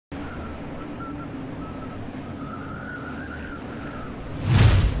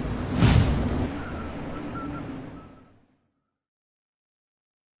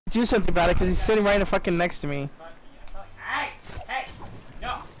do something about it because he's sitting right fucking next to me. Hey!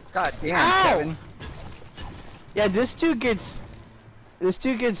 No! God damn, Ow! Kevin. Yeah, this dude gets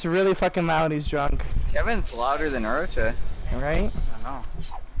really fucking loud when he's drunk. Kevin's louder than Rocha. Right? I know.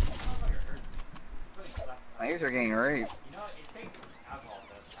 My ears are getting raped.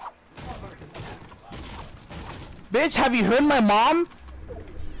 Bitch, have you heard my mom?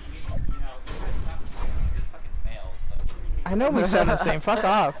 I know we sound the same. Fuck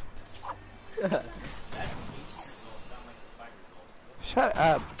off. Shut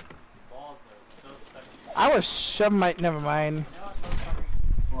up. I was shoving my. Never mind.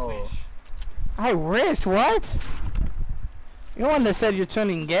 Whoa. I wrist, what? You're the one that said you're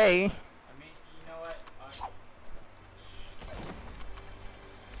turning gay.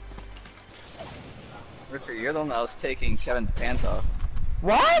 Richard, you're the one that was taking Kevin's pants off.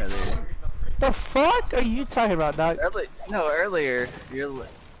 What? Earlier. The fuck are you talking about, dog? Earlier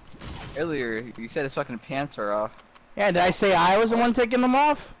you said his fucking pants are off. Yeah, did I say I was the one taking them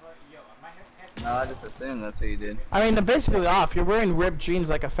off? No, I just assumed that's what you did. I mean, they're basically off. You're wearing ripped jeans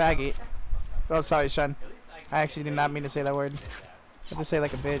like a faggot. Oh, sorry, Sean. I actually did not mean to say that word. I had to say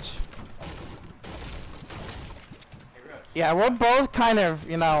like a bitch. Yeah, we're both kind of,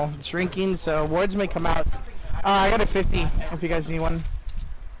 you know, drinking, so words may come out. I got a 50 if you guys need one.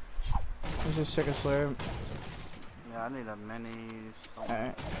 Let's just check a slurp. Yeah, I need a mini.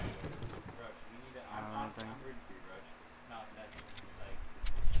 Alright.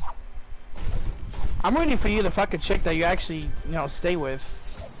 I'm waiting for you to fuck a chick that you actually, you know, stay with.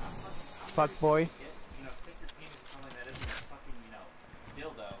 Fuck boy.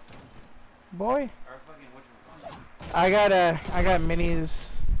 Boy. I got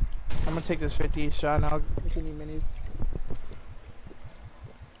minis. I'm gonna take this 50 shot and I'll if you need minis.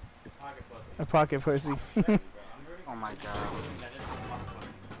 A pocket pussy. Oh my god.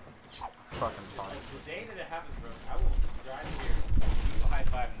 Fucking fun. The day that it happens, bro, I will drive here, you high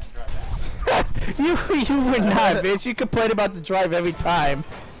five, and then drive back. you would not, bitch. You complain about the drive every time.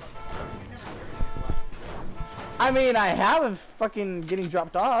 I mean, I have fucking getting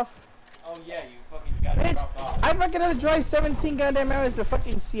dropped off. Oh yeah, you fucking got it Bitch, dropped off. I fucking had to drive 17 goddamn hours to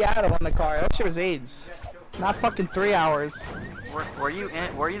fucking Seattle in the car. That shit was AIDS. Not fucking 3 hours. Were you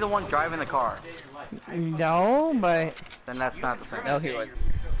the one driving the car? No, but Then that's not the same. No, he would.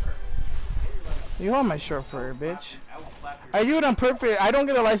 you are my chauffeur, bitch. I do it on purpose. I don't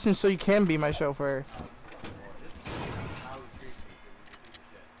get a license so you can be my chauffeur.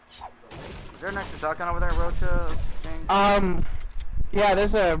 Is there an extra shotgun over there, Rocha? King? Yeah,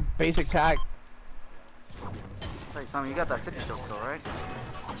 there's a basic tag. Hey, Simon, you got that 50 still, right?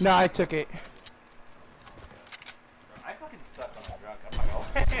 No, I took it. I fucking suck when I'm drunk, I'm not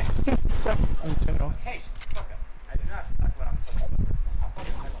gonna Suck. Hey, fuck it. I do not suck when I'm fucking sober. I'm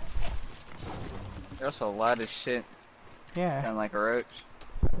fucking middle. You're also loud as shit. Yeah. Sound like a roach.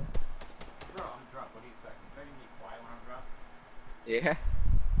 Bro, I'm drunk. What do you expect? You expect me to be quiet when I'm drunk? Yeah.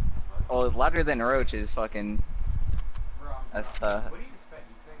 Well, louder than roach is fucking. Bro, I'm That's drunk. What do you expect?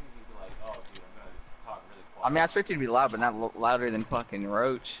 You expect me to be like, oh, dude, I'm gonna just talk really quiet. I mean, I expect you to be loud, but not louder than fucking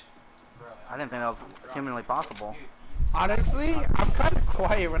roach. Bro, I didn't think that was humanly possible. Honestly, I'm kind of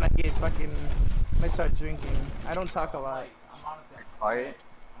quiet when I get fucking when I start drinking. I don't talk a lot. I'm honestly Quiet.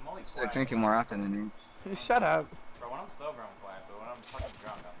 I'm only Start quiet. drinking more often than you. You shut up. Bro, when I'm sober, I'm quiet, but when I'm fucking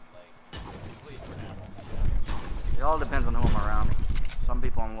drunk, I'm like complete animal. It all depends on who I'm around. Some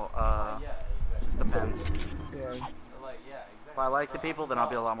people I'm Yeah, exactly. depends. Yeah. But like, yeah, exactly. If I like the people, then I'll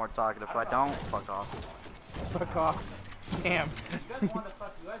be a lot more talkative. If I don't, fuck off. Fuck off. Damn. You guys want to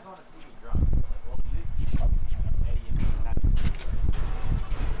fuck? You guys want to see me drunk? So like, well, you just keep Eddie and me.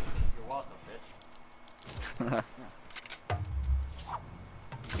 You're welcome, bitch.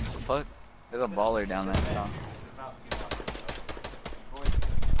 Fuck. There's a baller down that song.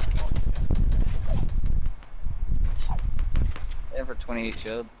 Yeah, for 28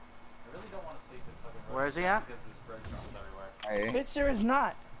 shield. I really don't want to sleep in fucking road Where is he at? because there's breadcrumbs everywhere. Alright. Bitch, there is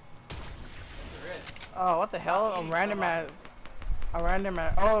not. There is. Oh, what the hell? A random ass.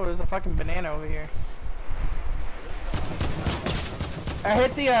 Oh, there's a fucking banana over here. I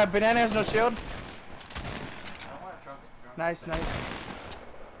hit the banana, has no shield. I don't want to drunk. Nice, nice.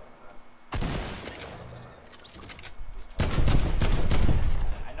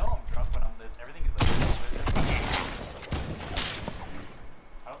 I know I'm drunk when I'm this. Everything is like.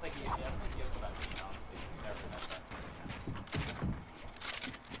 I don't think he gives what I mean, honestly. He's never met that.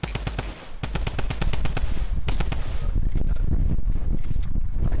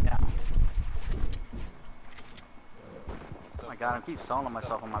 Oh my god, I keep soloing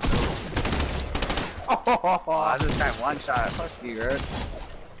myself on my build. Oh, Oh, I just got one shot. Fuck you, bro.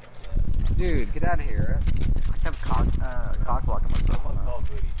 Dude, get out of here. I kept cock blocking myself on Call of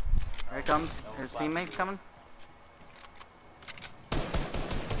that. Duty. Here he comes. His teammate's coming.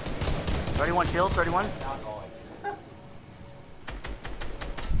 31 kills, 31. Not always.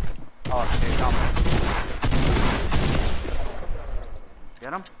 Oh, shit, coming.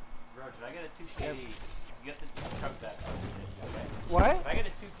 Get him. Bro, should I get a 2KD? You get to chug that shit, okay? What? If I get a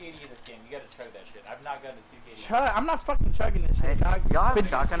 2KD in this game, you gotta chug that shit. I've not gotten a 2KD. Chug? I'm not fucking chugging this Hey, shit, dog. y'all But- have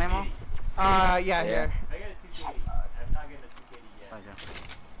shotgun ammo? Yeah, here. If I get a 2KD, I've not gotten a 2KD yet. Thank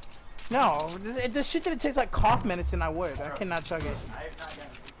you. No, this shit didn't taste like cough medicine. I would. I cannot chug it. I have not gotten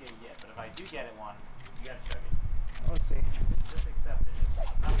a 2KD yet, but if I do get it one, you gotta chug it. Let's see. Just accept it.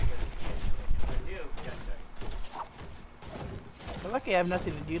 I'm not gonna get a 2KD. If I do, you gotta chug it. We're lucky I have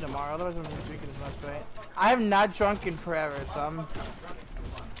nothing to do tomorrow. Otherwise, I'm gonna be drinking as much. But I have not drunk in forever, so I'm.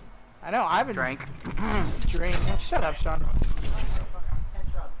 I know I haven't Drank. drank. Oh, shut up, Sean. I'm 10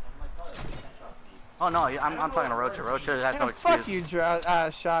 shots. I'm like probably 10 shots deep. Oh no, I'm talking to Rocha. Rocha has no Man, excuse. fuck you, Sean.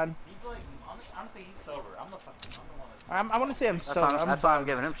 He's like, honestly, he's sober. I'm the one that's. I want to say I'm That's, sober. that's why I'm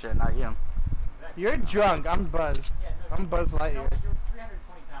giving him shit, not you. Exactly. You're drunk. I'm buzzed. Yeah, no, I'm Buzz you know Lightyear. what? You're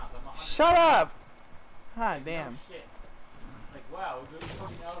 320 pounds. I'm 100. Shut up. God No damn. shit. Like, wow, we're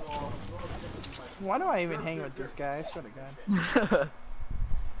fucking alcohol. Why do I even hang with this guy? I swear to God.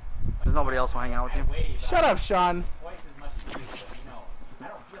 There's nobody else will hang out with you. Shut up, Sean. Twice as much as you, but you know, I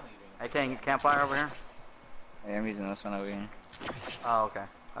don't feel anything. Hey, campfire over here. Yeah, I'm using this one over here. Oh, okay.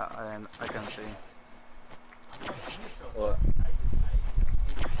 I couldn't see. What?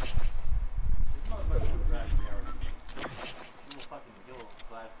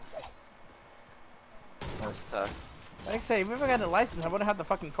 That's tough. Like I say, if we ever got a license, I wouldn't have the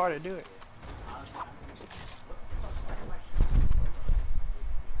fucking car to do it.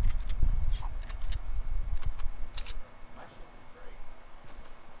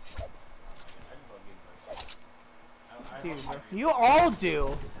 Dude, bro. You all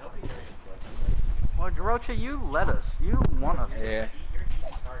do. Well, Rocha, you let us. You want us. Yeah.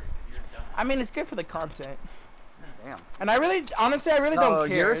 I mean, it's good for the content. Damn. And I really, honestly, I really No, don't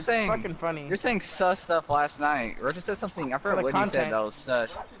care. you're It's saying- fucking funny. You're saying sus stuff last night. Roger said something. I the forgot what he content. said that was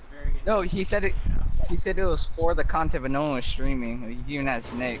sus. No, he said it. He said it was for the content, but no one was streaming. You and that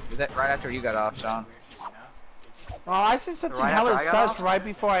snake. Was that right after you got off, Sean? Well, I said something Right hella after I got sus off? right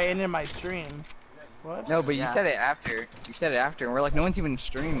before I ended my stream. What? No, but you Yeah. said it after. You said it after, and we're like, no one's even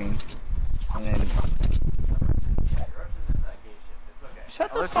streaming. And then, Shut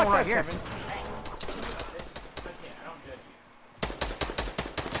Oh, the there's fuck someone up, right here. Kevin.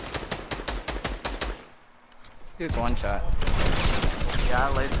 dude's one shot. Yeah,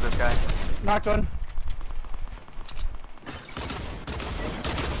 I lasered this guy. Knocked one.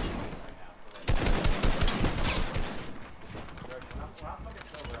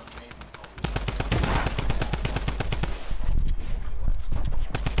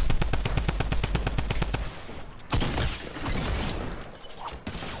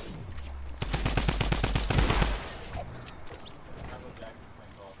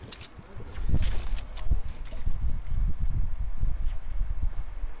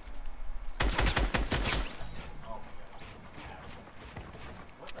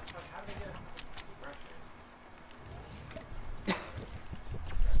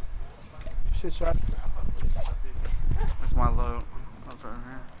 Shit shot. That's my loot. That's right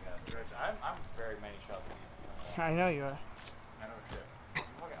here. I'm very many shots deep. I know you are. I know shit.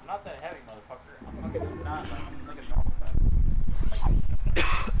 I'm not that heavy, motherfucker. I'm fucking not like, I'm like a normal size.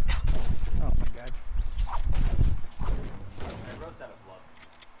 Oh my God. I roast out of blood.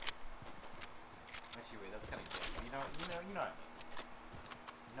 Actually, wait, that's kind of good. You know what I mean.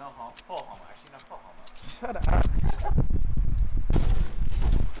 No homo, full homo. Actually, no, full homo. Shut up.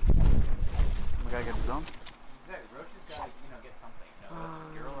 We gotta get the zone. Exactly. Roach has got to, get something. It's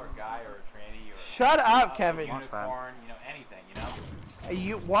a girl or a guy or a tranny or Shut up, a Kevin. unicorn. Anything.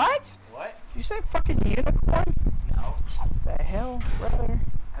 You what? What? You say fucking unicorn? No. The hell, brother?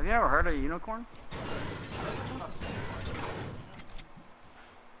 Have you ever heard of a unicorn? You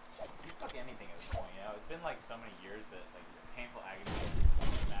fuck anything at this point. It's been like so many years that like painful agony,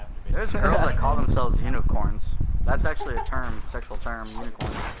 masturbation. There's girls that call themselves unicorns. That's actually a term, sexual term,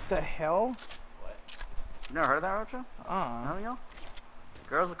 unicorn. The hell? What? You never heard of that, Rocha? None of y'all?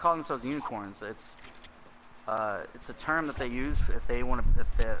 Girls that call themselves unicorns. It's a term that they use if they want to, if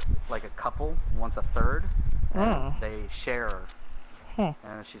they're like a couple wants a third, and they share, and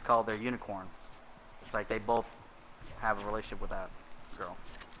she's called their unicorn. It's like they both have a relationship with that girl.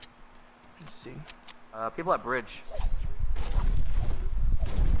 Let's see. People at Bridge.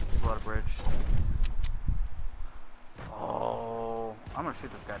 People at Bridge. Oh, I'm gonna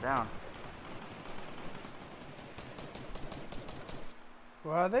shoot this guy down.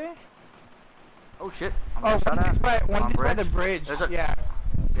 Where are they? Oh shit! I'm Oh, getting shot at. one On by the bridge. There's a, Yeah.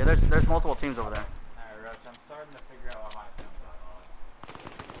 Yeah, there's multiple teams over there. Alright, Roach, I'm starting to figure out why my film's on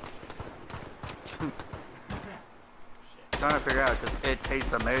all Shit. Trying to figure out because it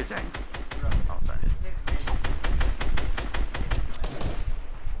tastes amazing. Roach, Oh, sorry. it tastes amazing. This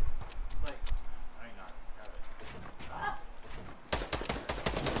is like, I don't even know how to describe it. Ah!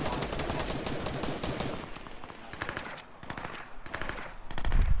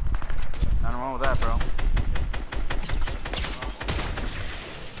 Nothing wrong with that, bro.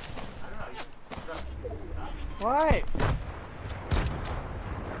 What?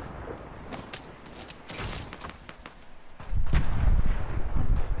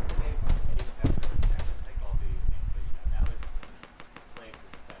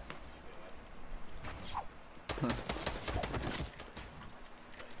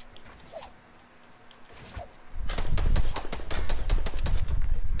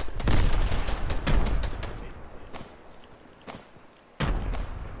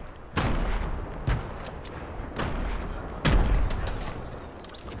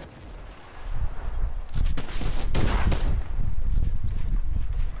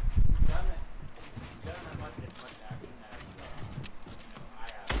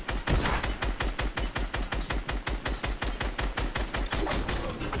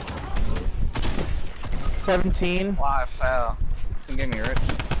 $17. Wow, I fell. Can get me rich.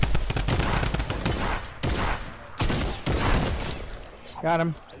 Got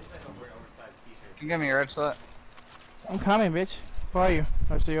him. Can get me rich, slut. I'm coming, bitch. Where are you?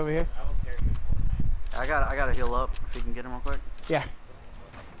 I see you over here. I gotta heal up if you can get him real quick. Yeah.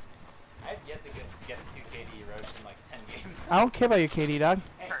 I've yet to get a 2 KD Roach in like 10 games. I don't care about your KD, dog.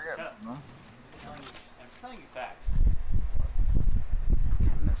 Hey, shut up. I'm just telling you facts.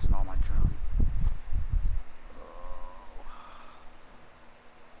 I'm missing all my drone.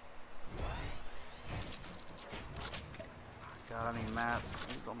 God, I need mats.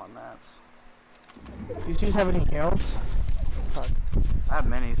 I need all my mats. Do you just have any heals? Fuck. I have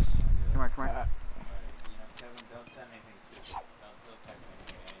minis. Come here, come here. Kevin, don't send anything stupid. Don't text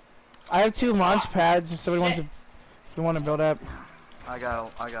anything. I have 2 launch pads if somebody wants to, if you want to build up. I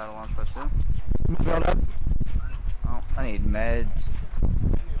got a launch pad too. Build up. Oh, I need meds.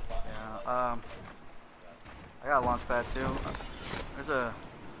 yeah. I got a launch pad too. There's a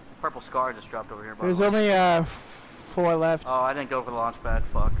purple scar just dropped over here. By There's the way. only 4 left. Oh, I didn't go for the launch pad.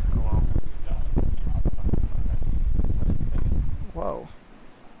 Fuck. Oh well. Whoa.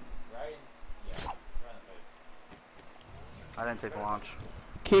 Right? Yeah. Right in the face. I didn't take the launch.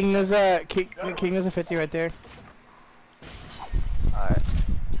 King, there's a 50 right there. Alright.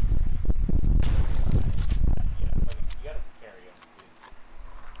 You gotta carry him.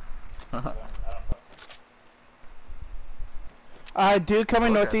 I don't trust him. Dude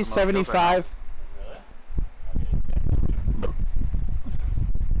coming Okay, northeast I'm up, 75. Really?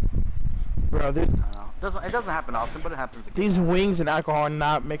 Bro, I don't know. It doesn't happen often, but it happens again. these wings and alcohol are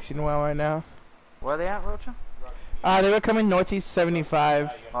not mixing well right now. Where are they at, Rocha? They were coming northeast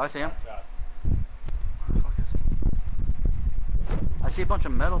 75. Oh, I see him. Where the fuck is he? I see a bunch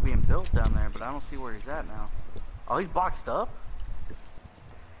of metal being built down there, but I don't see where he's at now. Oh, he's boxed up?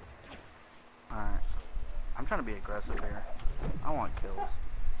 Alright. I'm trying to be aggressive here. I want kills.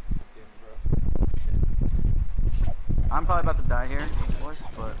 I'm probably about to die here, boys,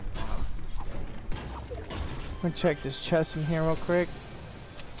 but I'm gonna check this chest in here real quick.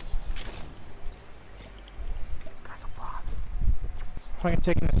 guy's a bot. I'm gonna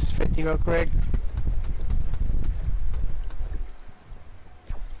take this 50 real quick.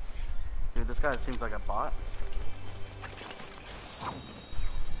 Dude, this guy seems like a bot.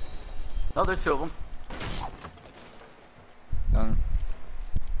 Oh, there's 2 of them. Done.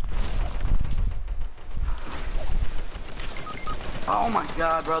 Oh my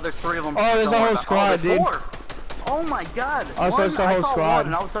god, bro, there's 3 of them. Oh, there's a whole squad, there's dude. 4. Oh my god. Oh, so it's a I whole saw squad. 1,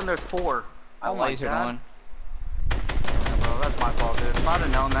 and all of a sudden there's 4. I'm laser one. Yeah, bro, that's my fault, dude. If I'd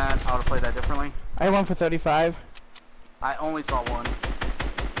have known that, I would have played that differently. I have one for 35. I only saw 1.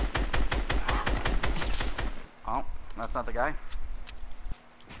 Oh, that's not the guy.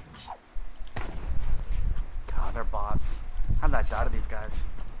 God, they're bots. How did I die to these guys?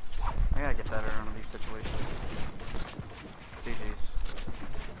 I gotta get better in these situations. GG's.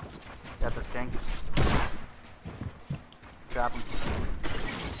 Got this, King. Drop him.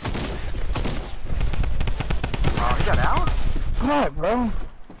 Oh, he got out? Fuck, bro.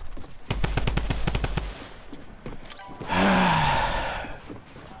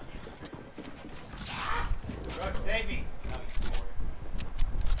 Roach, save me!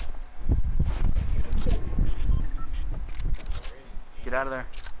 Get out of there.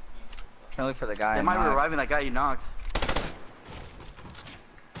 Trying to look for the guy. They might be reviving that guy you knocked.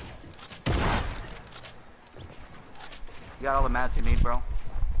 You got all the mats you need, bro. You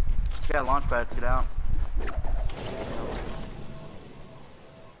got a launch pad. Get out.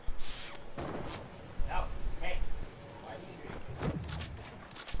 No. Hey. Why are you doing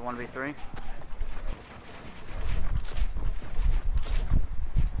It's a 1v3.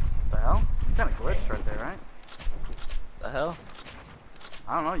 The hell? You kind of glitched right there, right? The hell?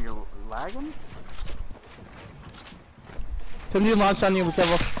 I don't know. You're lagging. Somebody launched on you, be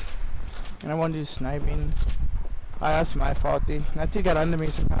careful. And I want to do sniping. Oh, that's my fault, dude. That dude got under me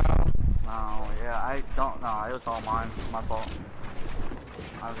somehow. Oh, yeah. I don't know. It was all mine. It's my fault.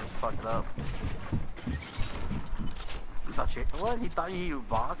 I just fucked it up. He thought you. What? He thought you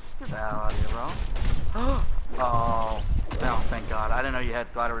boxed? Get the hell out of here, bro. Oh. No, thank God. I didn't know you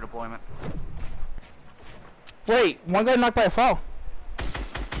had glider redeployment. Wait, one guy knocked by a fall.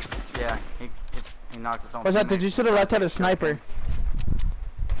 Yeah, he knocked his own. What's that? Did teammate. you should have left had a sniper?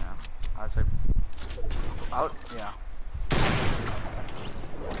 Yeah, I'd say. Yeah.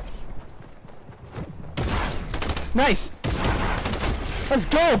 Nice! Let's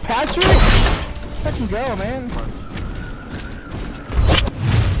go, Patrick! Fucking go, man.